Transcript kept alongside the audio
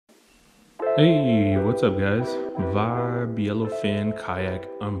Hey, what's up guys? Vibe Yellowfin kayak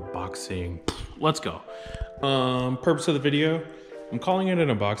unboxing. Let's go. Purpose of the video, I'm calling it an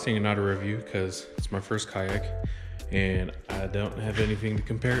unboxing and not a review because it's my first kayak and I don't have anything to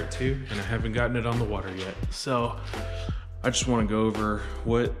compare it to and I haven't gotten it on the water yet. So I just want to go over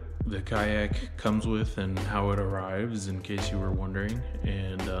what the kayak comes with and how it arrives in case you were wondering.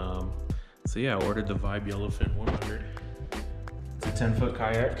 And so yeah, I ordered the Vibe Yellowfin 100. It's a 10-foot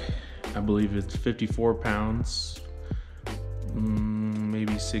kayak. I believe it's 54 pounds,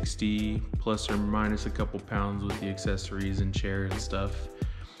 maybe 60 plus or minus a couple pounds with the accessories and chair and stuff.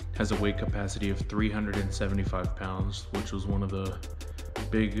 Has a weight capacity of 375 pounds, which was one of the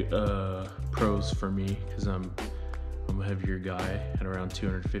big pros for me because I'm a heavier guy at around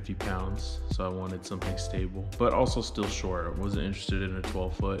 250 pounds. So I wanted something stable, but also still short. I wasn't interested in a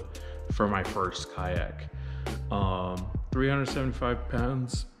 12-foot for my first kayak. 375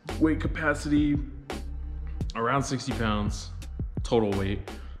 pounds. Weight capacity, around 60 pounds, total weight,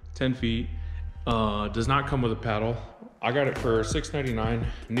 10 feet. Does not come with a paddle. I got it for $6.99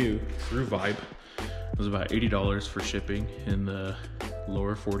 new through Vibe. It was about $80 for shipping in the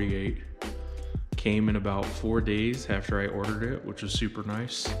lower 48. Came in about 4 days after I ordered it, which was super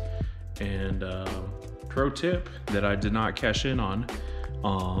nice. And pro tip that I did not cash in on,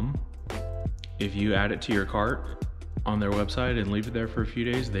 if you add it to your cart on their website and leave it there for a few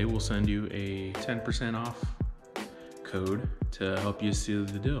days, they will send you a 10% off code to help you seal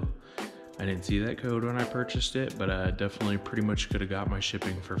the deal. I didn't see that code when I purchased it, but I definitely pretty much could have got my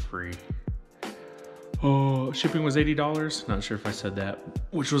shipping for free. Oh, shipping was $80. Not sure if I said that,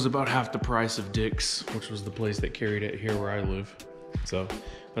 which was about half the price of Dick's, which was the place that carried it here where I live. So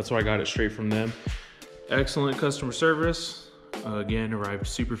that's why I got it straight from them. Excellent customer service. Again, arrived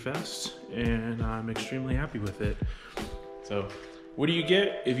super fast and I'm extremely happy with it. So what do you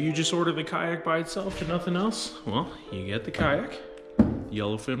get if you just order the kayak by itself and nothing else? Well, you get the kayak,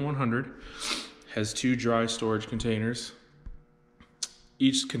 Yellowfin 100, has 2 dry storage containers.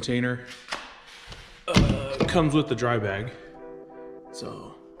 Each container comes with the dry bag.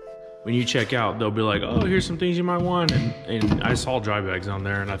 So when you check out, they'll be like, oh, here's some things you might want. And I saw dry bags on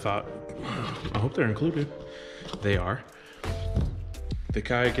there and I thought, I hope they're included. They are. The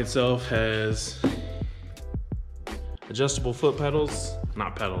kayak itself has adjustable foot pedals,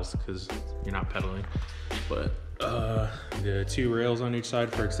 not pedals because you're not pedaling, but the 2 rails on each side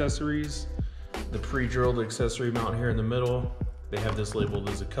for accessories, the pre-drilled accessory mount here in the middle. They have this labeled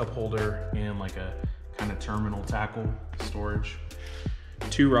as a cup holder and like a kind of terminal tackle storage.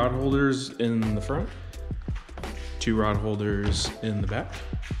 2 rod holders in the front, 2 rod holders in the back.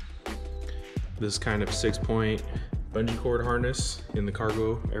 This kind of 6-point bungee cord harness in the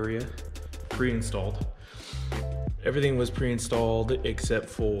cargo area, pre-installed. Everything was pre-installed except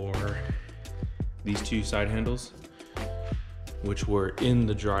for these 2 side handles, which were in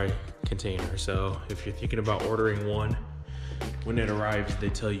the dry container. So if you're thinking about ordering one, when it arrives, they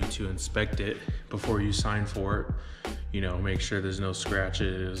tell you to inspect it before you sign for it. You know, make sure there's no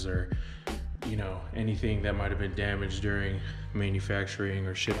scratches or, you know, anything that might have been damaged during manufacturing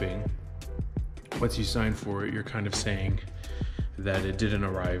or shipping. Once you sign for it, you're kind of saying that it didn't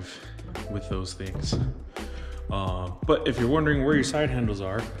arrive with those things. But if you're wondering where your side handles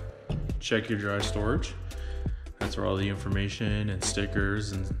are, check your dry storage. That's where all the information and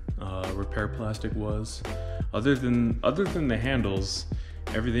stickers and repair plastic was. Other than the handles,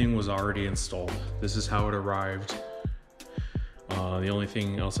 everything was already installed. This is how it arrived. The only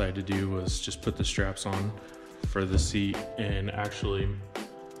thing else I had to do was just put the straps on for the seat and actually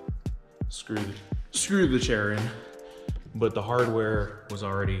screw the chair in, but the hardware was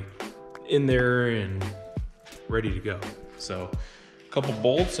already in there and ready to go. So a couple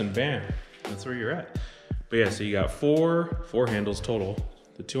bolts and bam, that's where you're at. But yeah, so you got four handles total,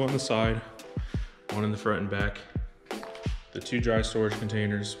 the 2 on the side, 1 in the front and back, the 2 dry storage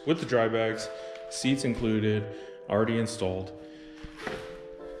containers with the dry bags, seats included, already installed.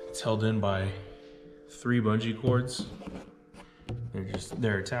 It's held in by 3 bungee cords.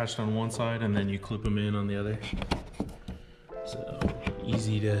 They're attached on one side and then you clip them in on the other. So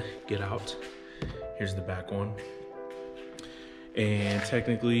easy to get out. Here's the back one. And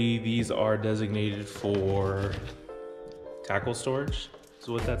technically these are designated for tackle storage, is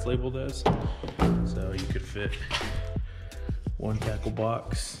what that's labeled as. So you could fit 1 tackle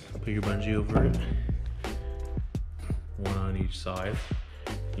box, put your bungee over it, 1 on each side.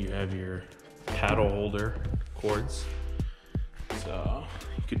 You have your paddle holder cords. So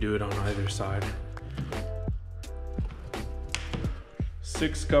you could do it on either side.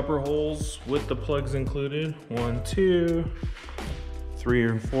 6 scupper holes with the plugs included. 1, 2, 3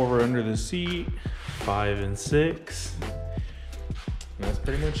 and 4 are under the seat, 5 and 6. And that's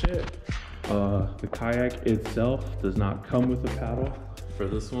pretty much it. The kayak itself does not come with a paddle for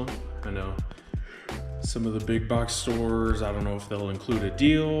this one. I know some of the big box stores, I don't know if they'll include a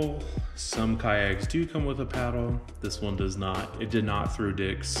deal. Some kayaks do come with a paddle. This one does not. It did not through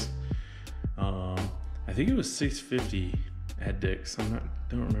Dick's. I think it was $6.50 at Dick's. Don't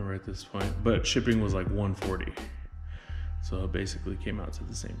remember at this point, but shipping was like $140. So it basically came out to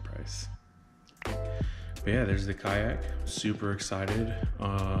the same price. But yeah, there's the kayak. Super excited.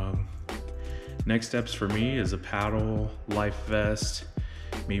 Next steps for me is a paddle, life vest,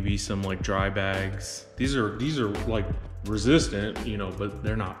 maybe some like dry bags. These are like resistant, you know, but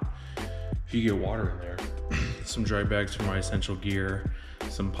they're not. If you get water in there, some dry bags for my essential gear,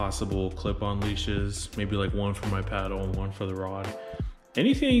 some possible clip-on leashes, maybe like one for my paddle and one for the rod.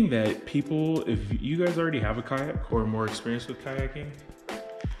 Anything that people, if you guys already have a kayak or are more experienced with kayaking,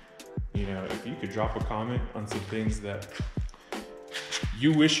 you know, if you could drop a comment on some things that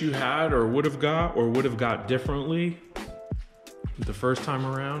you wish you had or would have got differently the first time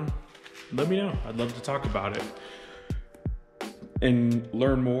around, let me know. I'd love to talk about it and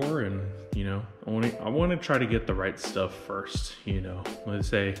learn more. And you know, I want to try to get the right stuff first. You know, let's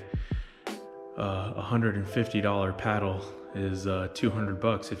say $150 paddle is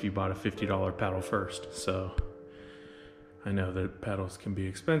 $200 if you bought a $50 paddle first. So I know that paddles can be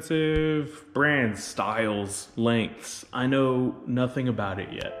expensive. Brands, styles, lengths. I know nothing about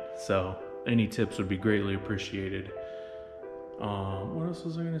it yet, so any tips would be greatly appreciated. What else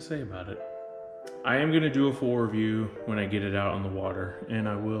was I gonna say about it? I am gonna do a full review when I get it out on the water, and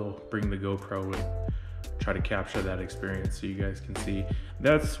I will bring the GoPro and try to capture that experience so you guys can see.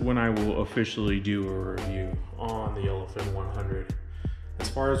 That's when I will officially do a review on the Yellowfin 100. As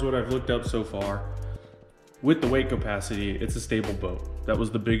far as what I've looked up so far, with the weight capacity, it's a stable boat. That was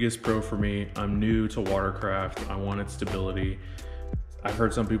the biggest pro for me. I'm new to watercraft. I wanted stability. I've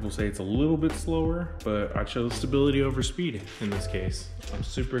heard some people say it's a little bit slower, but I chose stability over speed in this case. I'm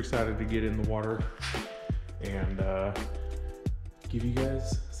super excited to get in the water and give you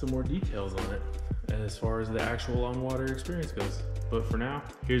guys some more details on it as far as the actual on-water experience goes. But for now,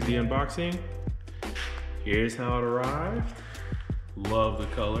 here's the unboxing. Here's how it arrived. Love the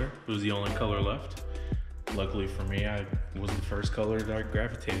color. It was the only color left. Luckily for me, I was the first color that I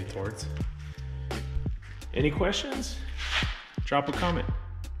gravitated towards. Any questions? Drop a comment.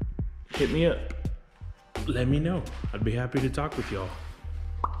 Hit me up. Let me know. I'd be happy to talk with y'all.